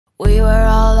We were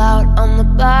all out on the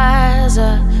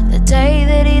plaza the day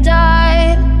that he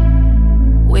died.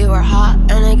 We were hot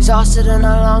and exhausted and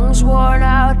our lungs worn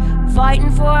out,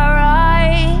 fighting for our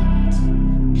rights.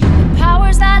 The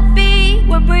powers that be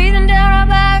were breathing down our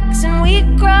backs and we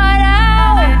cried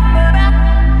out.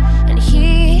 And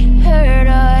he heard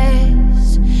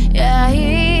us, yeah,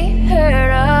 he heard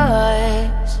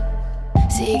us.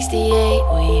 68,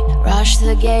 we rushed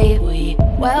the gate, we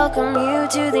welcome you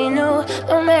to the new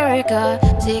America.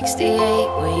 68,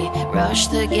 we rush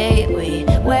the gate, we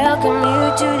welcome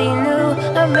you to the new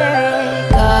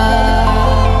America.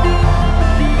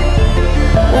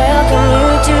 Welcome you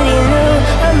to the new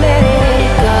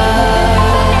America.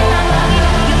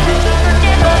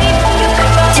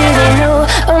 To the new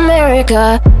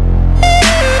America.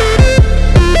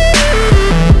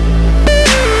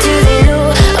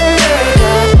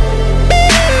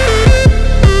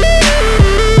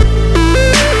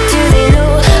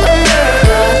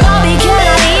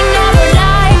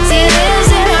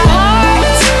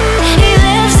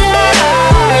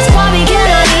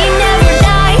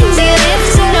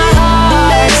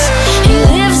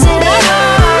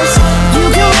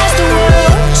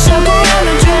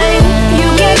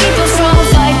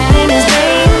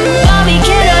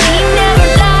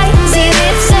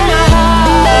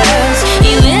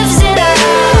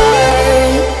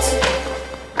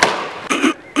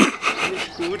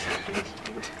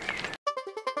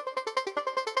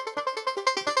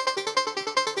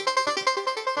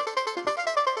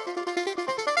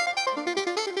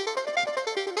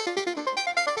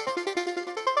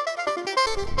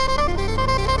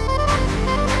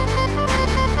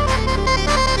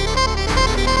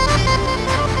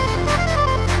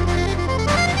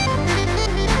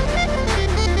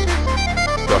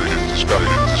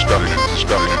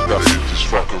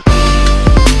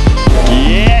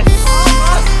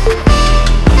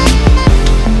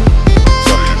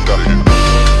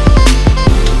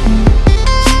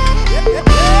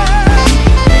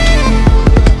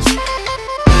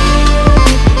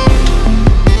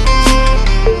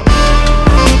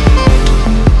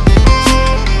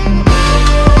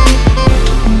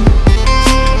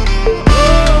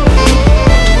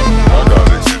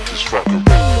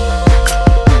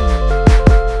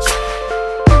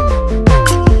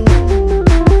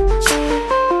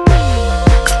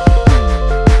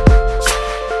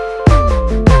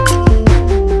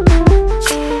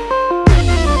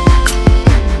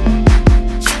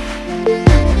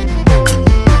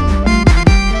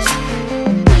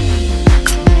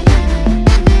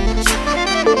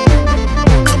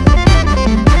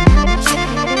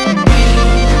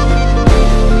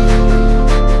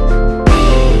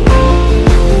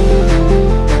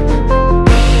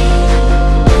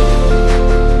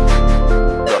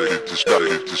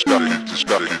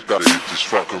 Gotta hit this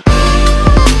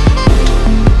fucker.